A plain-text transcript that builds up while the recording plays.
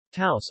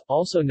Tause,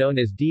 also known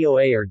as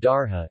Doa or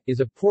Darha, is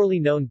a poorly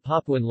known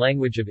Papuan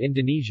language of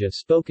Indonesia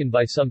spoken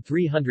by some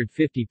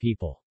 350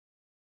 people.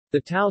 The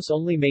Tause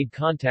only made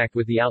contact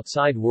with the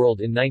outside world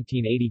in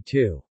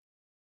 1982.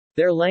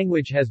 Their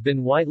language has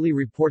been widely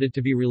reported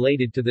to be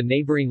related to the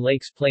neighboring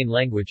Lakes Plain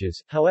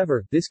languages,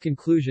 however, this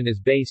conclusion is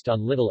based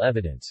on little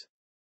evidence.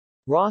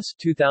 Ross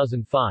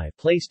 2005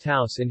 placed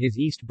Tause in his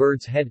East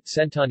Bird's Head,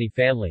 Sentani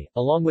family,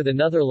 along with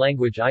another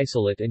language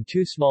isolate and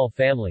two small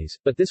families,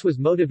 but this was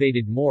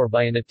motivated more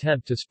by an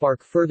attempt to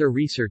spark further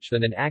research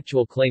than an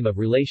actual claim of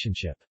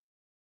relationship.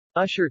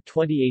 Usher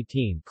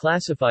 2018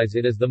 classifies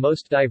it as the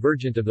most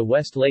divergent of the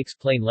West Lakes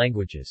Plain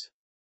languages.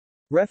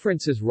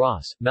 References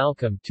Ross,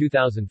 Malcolm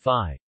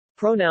 2005.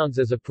 Pronouns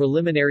as a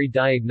preliminary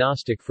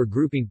diagnostic for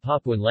grouping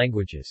Papuan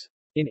languages.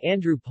 In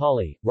Andrew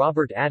Pawley,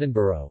 Robert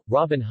Attenborough,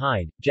 Robin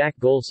Hyde, Jack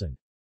Golson.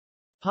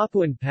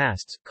 Papuan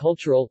Pasts,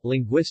 Cultural,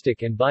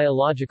 Linguistic and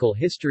Biological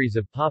Histories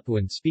of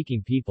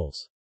Papuan-Speaking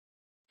Peoples.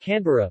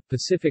 Canberra,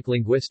 Pacific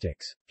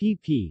Linguistics.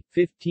 pp.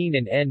 15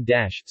 and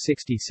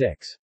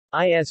n-66.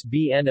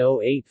 ISBN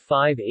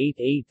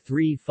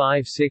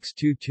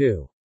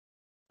 0858835622.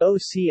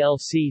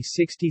 OCLC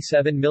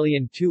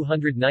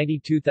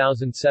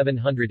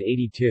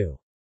 67292782.